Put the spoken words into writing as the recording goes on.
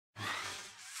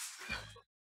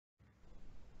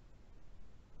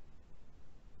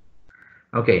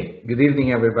Okay, good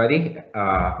evening, everybody.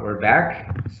 We're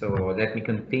back. So let me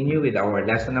continue with our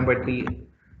lesson number 3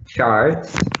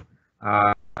 charts.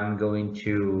 I'm going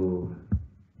to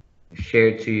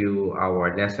share to you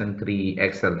our lesson 3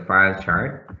 Excel file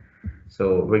chart.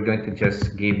 So we're going to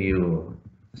just give you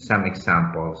some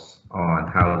examples on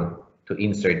how to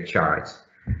insert charts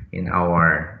in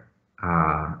our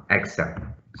Excel.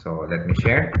 So let me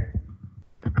share.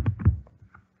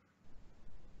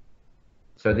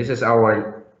 So this is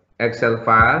our Excel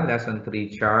file, lesson 3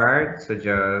 chart. So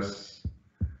just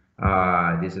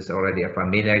this is already a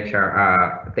familiar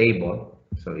chart table.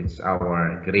 So it's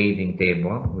our grading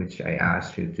table, which I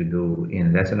asked you to do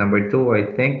in lesson number 2, I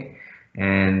think.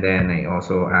 And then I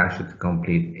also asked you to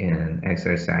complete in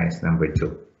exercise number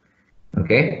 2.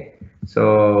 Okay,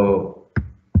 so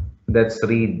let's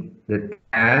read the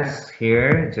task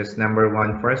here. Just number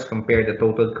 1 first, compare the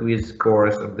total quiz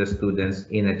scores of the students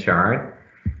in a chart.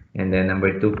 And then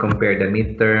number 2, compare the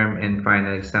midterm and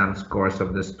final exam scores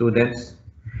of the students.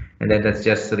 And then let's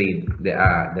just read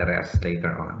the rest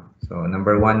later on. So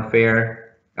number 1,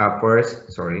 compare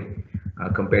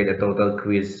the total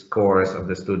quiz scores of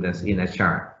the students in a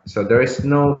chart. So there is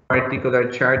no particular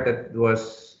chart that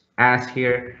was asked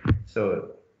here.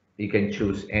 So you can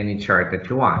choose any chart that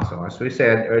you want. So as we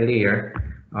said earlier,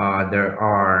 there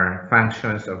are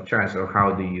functions of charts. So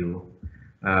how do you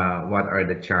what are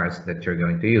the charts that you're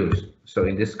going to use? So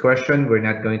in this question, we're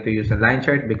not going to use a line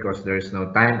chart because there's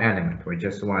no time element. We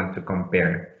just want to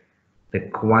compare the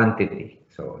quantity.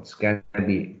 So it's going to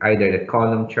be either the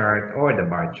column chart or the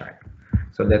bar chart.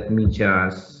 So let me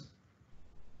just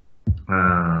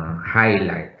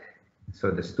highlight. So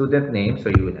the student name, so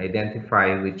you will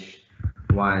identify which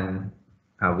one,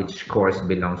 which course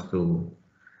belongs to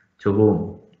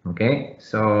whom. Okay,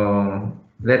 so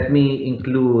let me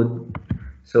include.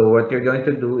 So what you're going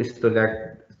to do is to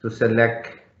select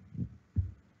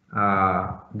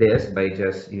this by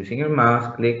just using your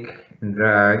mouse, click and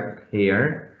drag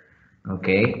here.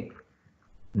 Okay,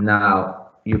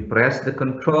 now you press the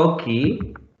control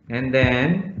key and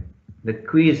then the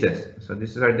quizzes. So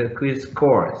these are the quiz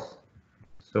scores.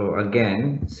 So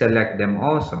again, select them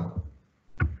also.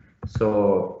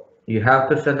 So you have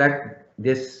to select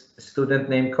this student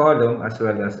name column as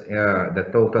well as the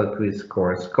total quiz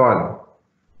scores column.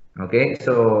 Okay,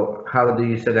 so how do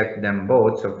you select them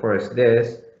both? So first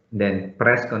this, then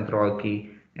press control key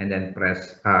and then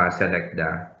press select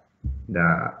the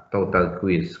total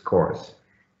quiz scores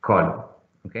column.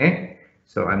 Okay,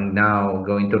 so I'm now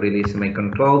going to release my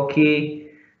control key.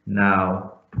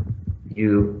 Now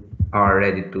you are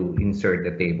ready to insert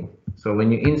the table. So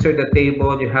when you insert the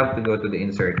table, you have to go to the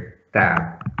insert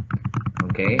tab.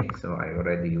 Okay, so I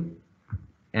already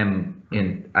am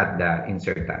at the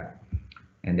insert tab.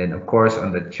 And then of course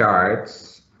on the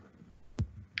charts,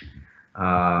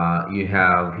 you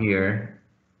have here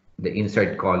the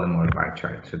insert column or bar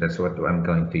chart. So that's what I'm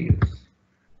going to use.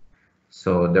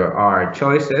 So there are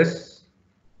choices,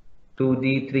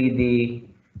 2D, 3D,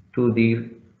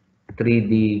 2D,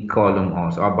 3D column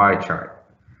also, or bar chart.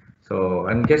 So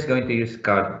I'm just going to use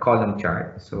column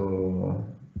chart. So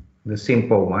the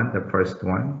simple one, the first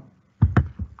one.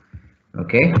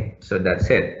 Okay, so that's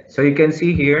it. So you can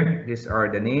see here, these are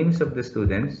the names of the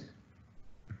students.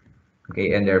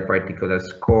 Okay, and their particular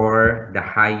score. The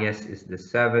highest is the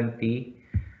 70.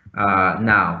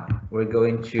 Now we're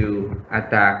going to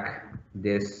attack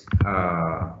this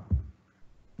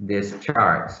this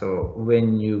chart. So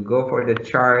when you go for the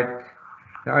chart,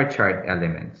 there are chart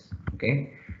elements.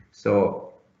 Okay,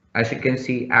 so as you can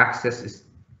see, axis is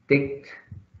ticked,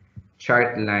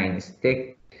 chart line is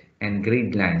ticked, and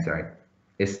grid lines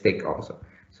is ticked also.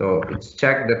 So it's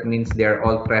checked. That means they're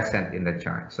all present in the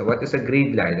chart. So what is a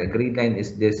grid line? A grid line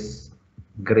is this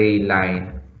gray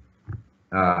line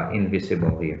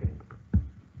invisible here.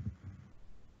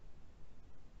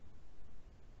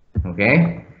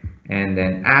 Okay, and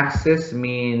then axis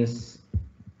means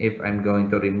if I'm going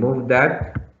to remove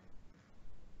that,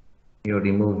 you're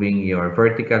removing your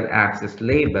vertical axis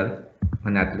label, or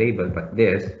not label, but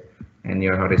this, and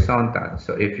your horizontal.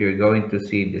 So if you're going to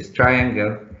see this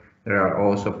triangle, there are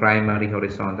also primary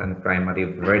horizontal and primary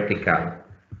vertical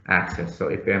axis. So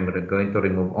if I'm going to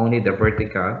remove only the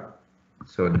vertical,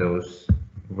 so those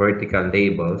vertical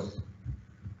labels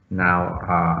now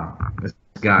is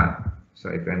gone. So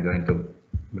if I'm going to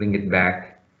bring it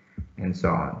back and so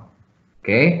on.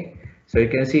 Okay, so you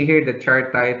can see here the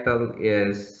chart title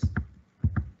is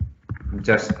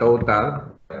just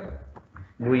total.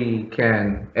 We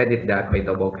can edit that by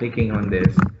double clicking on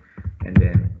this and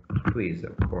then quiz,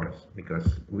 of course,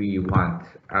 because we want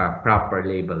proper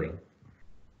labeling.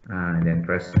 And then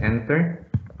press enter.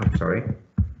 I'm sorry.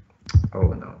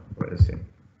 Oh no, where is it?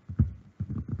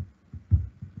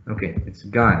 Okay, it's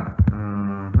gone.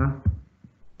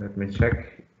 Let me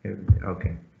check.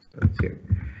 Okay, so it's here.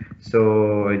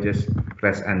 So I just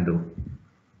press undo.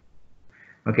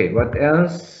 Okay, what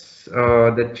else?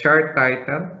 The chart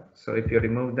title. So if you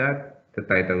remove that, the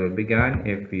title will be gone.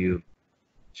 If you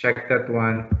check that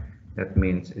one, that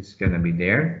means it's gonna be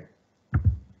there.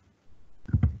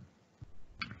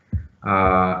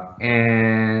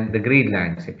 And the grid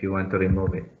lines if you want to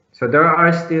remove it. So there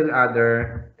are still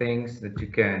other things that you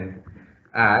can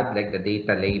add, like the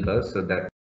data labels. So that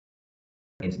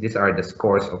means these are the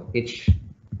scores of each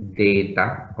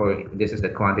data, or this is the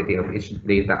quantity of each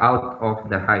data out of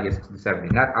the highest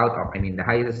 70. Not out of, I mean the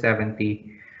highest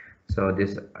 70. So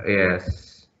this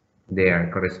is their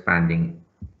corresponding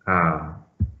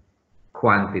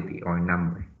quantity or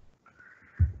number.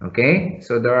 Okay,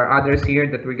 so there are others here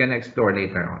that we're gonna explore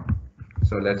later on.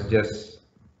 So let's just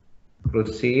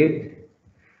proceed.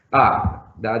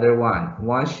 The other one.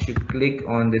 Once you click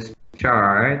on this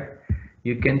chart,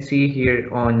 you can see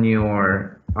here on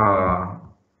your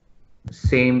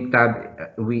same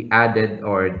tab, we added,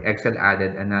 or Excel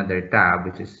added another tab,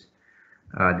 which is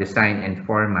design and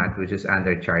format, which is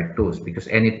under chart tools, because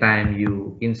anytime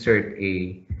you insert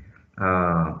a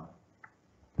uh,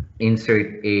 an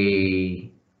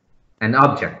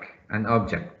object,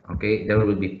 okay, there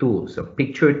will be tools. So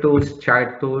picture tools,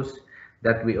 chart tools,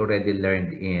 that we already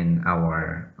learned in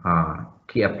our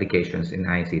key applications in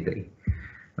IC3.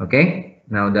 Okay,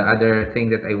 now the other thing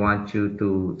that I want you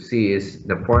to see is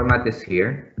the format is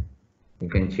here. You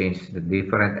can change the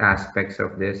different aspects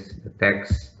of this, the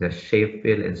text, the shape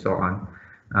fill, and so on.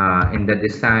 In the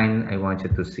design, I want you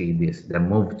to see this, the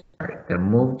move chart. The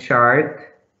move chart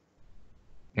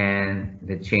and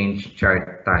the change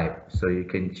chart type. So you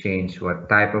can change what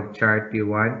type of chart you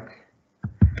want,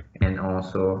 and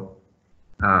also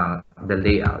the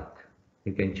layout.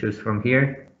 You can choose from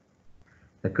here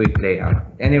the quick layout.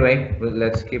 Anyway,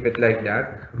 let's keep it like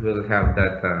that. We'll have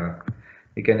that.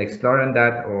 You can explore on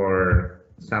that, or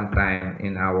sometime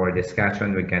in our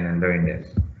discussion we can learn this.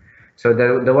 So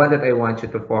the one that I want you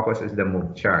to focus is the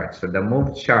move chart. So the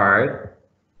move chart,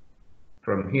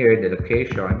 from here, the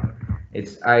location,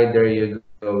 it's either you're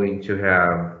going to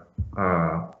have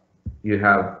you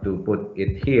have to put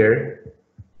it here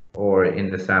or in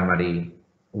the summary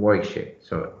worksheet.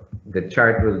 So the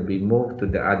chart will be moved to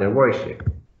the other worksheet,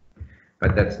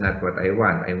 but that's not what I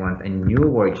want. I want a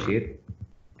new worksheet,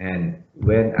 and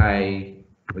when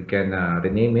we can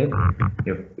rename it.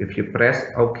 If you press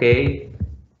OK,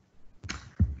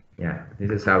 yeah, this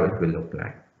is how it will look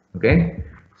like. Okay,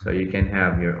 so you can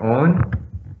have your own.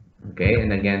 Okay,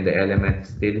 and again, the element is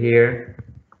still here.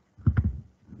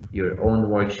 Your own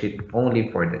worksheet only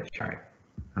for the chart.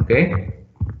 Okay.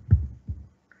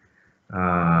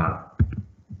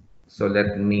 So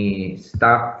let me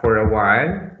stop for a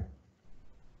while.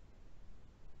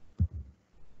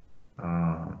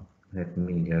 Let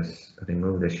me just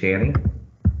remove the sharing.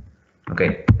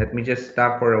 Okay, let me just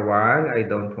stop for a while. I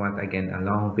don't want again a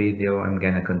long video. I'm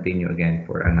gonna continue again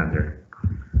for another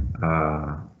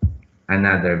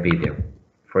video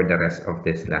for the rest of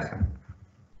this lesson.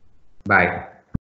 Bye.